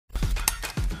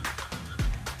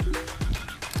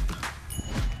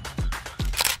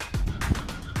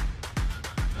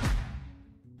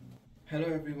Hello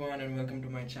everyone and welcome to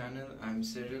my channel. I'm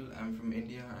Cyril, I'm from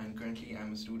India and currently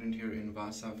I'm a student here in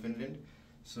Vaasa, Finland.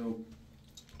 So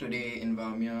today in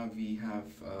Vamia we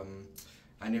have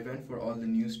an event for all the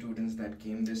new students that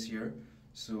came this year.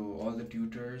 So all the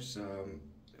tutors,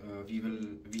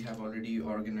 we have already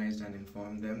organized and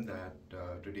informed them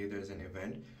that today there's an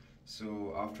event.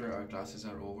 So after our classes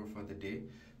are over for the day,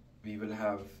 we will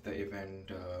have the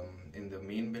event in the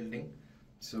main building.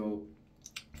 So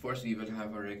first we will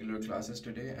have our regular classes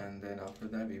today, and then after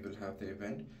that we will have the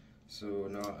event. So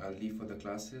now I'll leave for the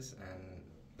classes, and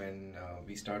when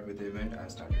we start with the event, I'll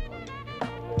start recording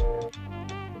again.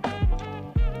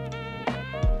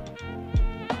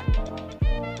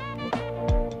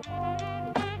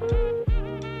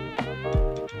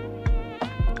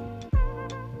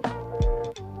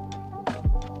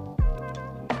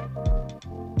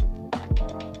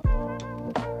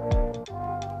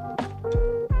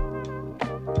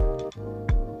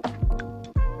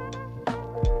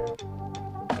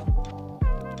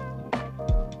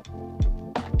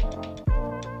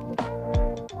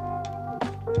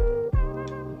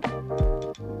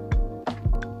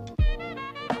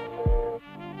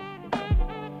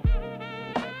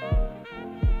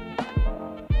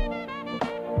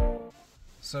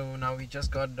 So now we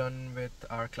just got done with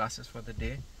our classes for the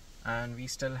day, and we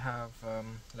still have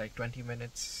like 20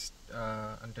 minutes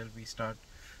until we start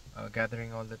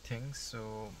gathering all the things.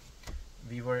 So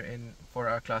for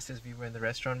our classes we were in the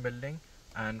restaurant building,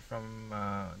 and from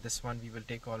this one we will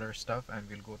take all our stuff and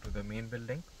we'll go to the main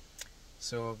building.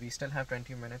 So we still have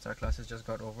 20 minutes, our classes just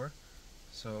got over.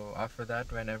 So after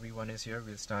that, when everyone is here,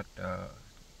 we'll start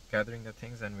gathering the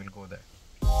things and we'll go there.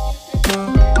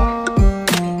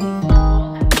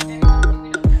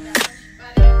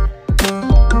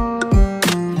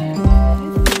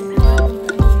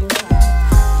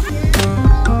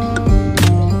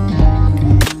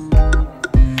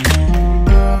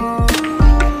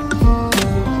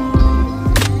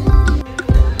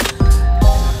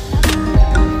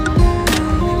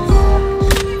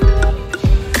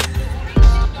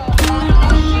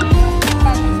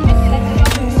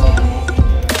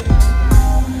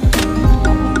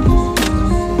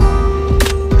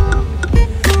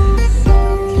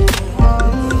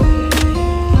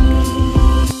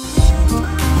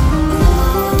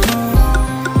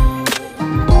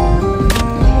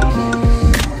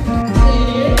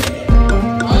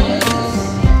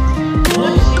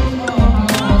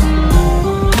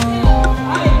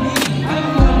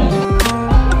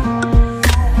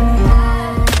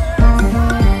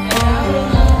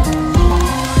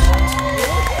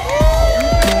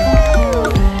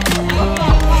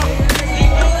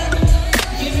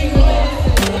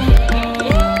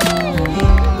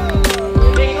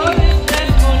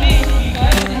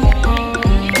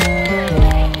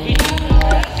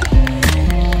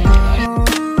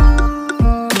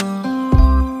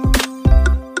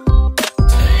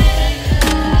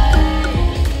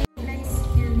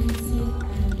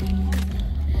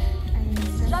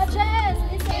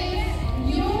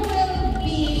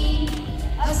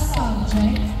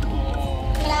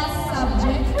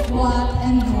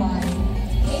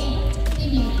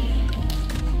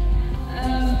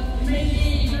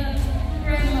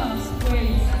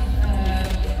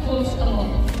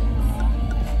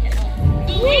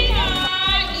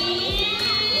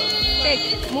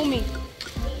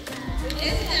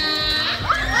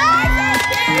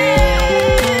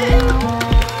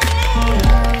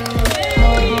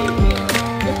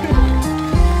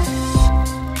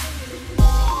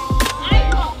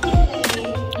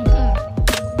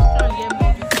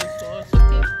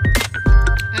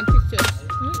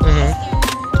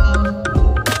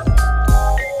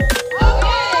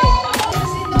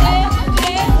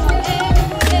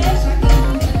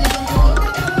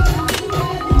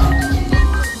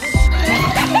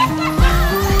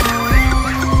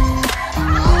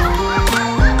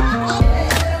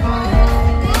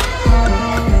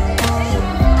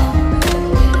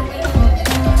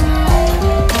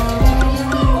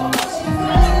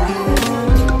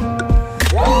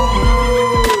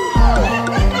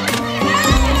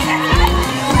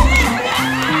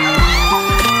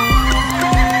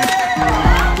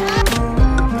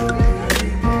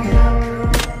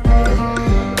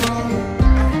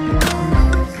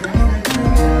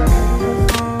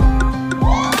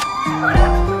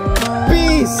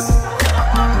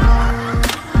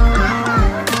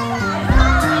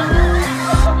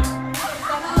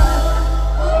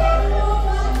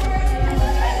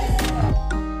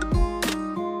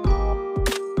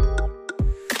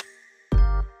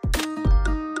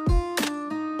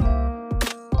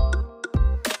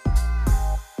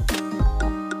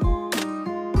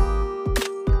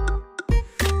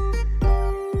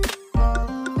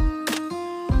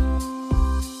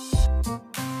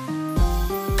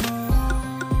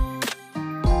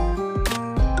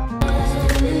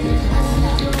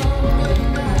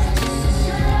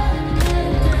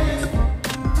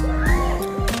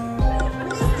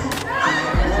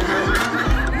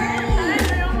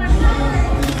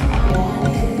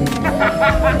 Look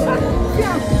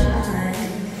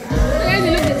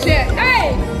at the chair.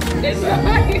 Hey! This is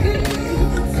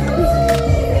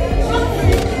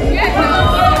yeah, no.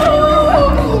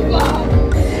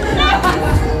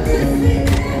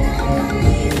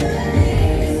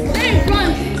 Stay in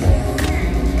front.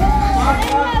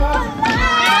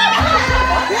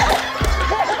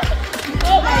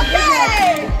 Oh my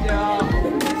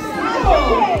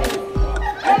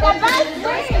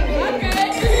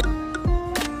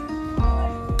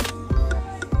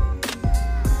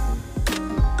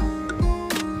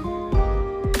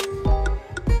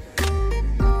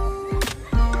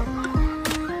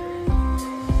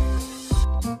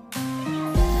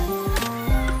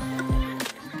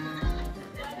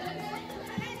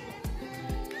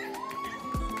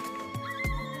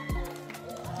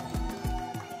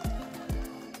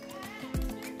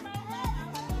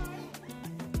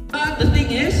The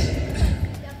thing is,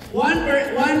 one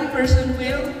person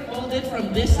will hold it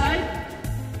from this side,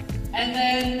 and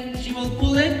then she will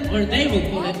pull it, or they will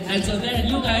pull it, and so there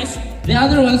you guys, the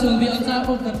other ones will be on top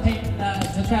of the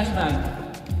trash bag.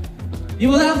 You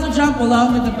will have to jump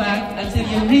along with the bag until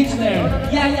you reach there.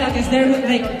 Yeah, because they're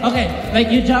like, okay, like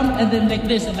you jump and then like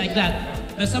this and like that,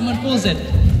 and someone pulls it.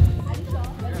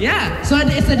 Yeah, so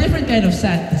it's a different kind of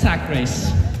sack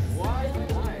race.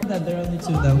 That there are only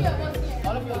two though.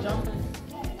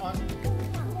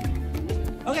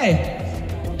 Okay.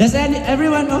 Does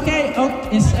everyone okay? Oh,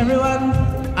 is everyone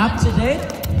up to date?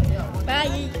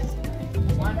 Bye.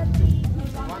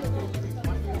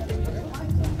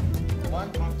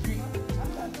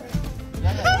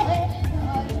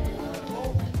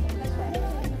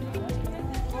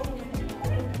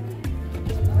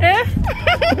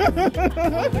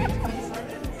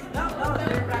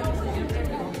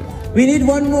 We need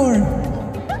one more.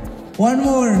 One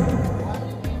more.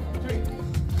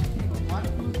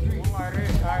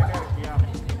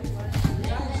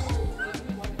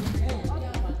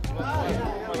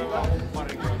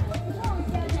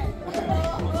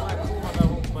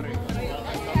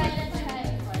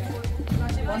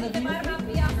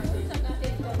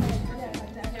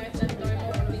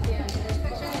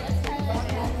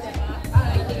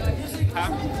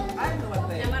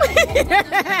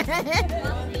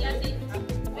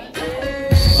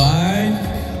 Five,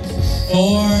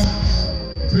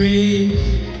 4,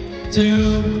 3,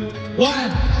 2,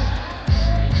 1.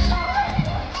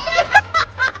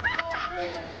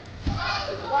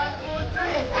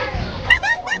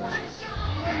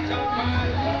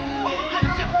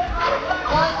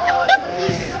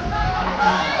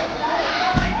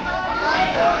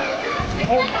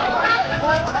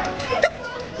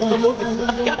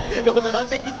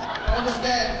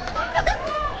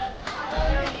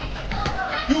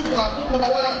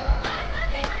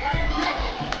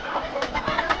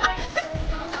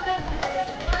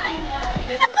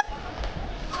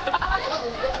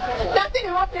 Nothing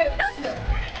happened.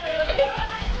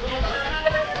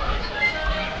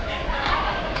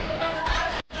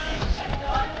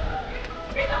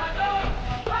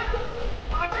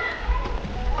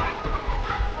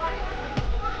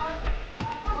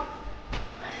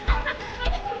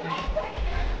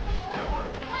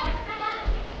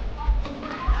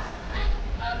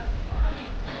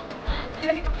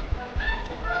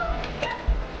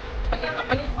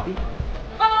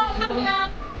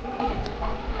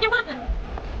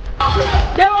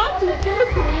 They want to do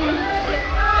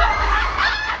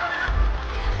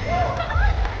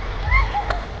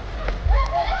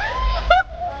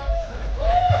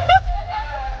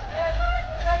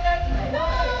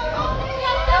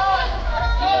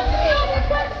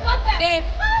Dave,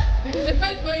 this is the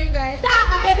first for you guys.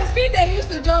 At the speed they used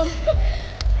to jump.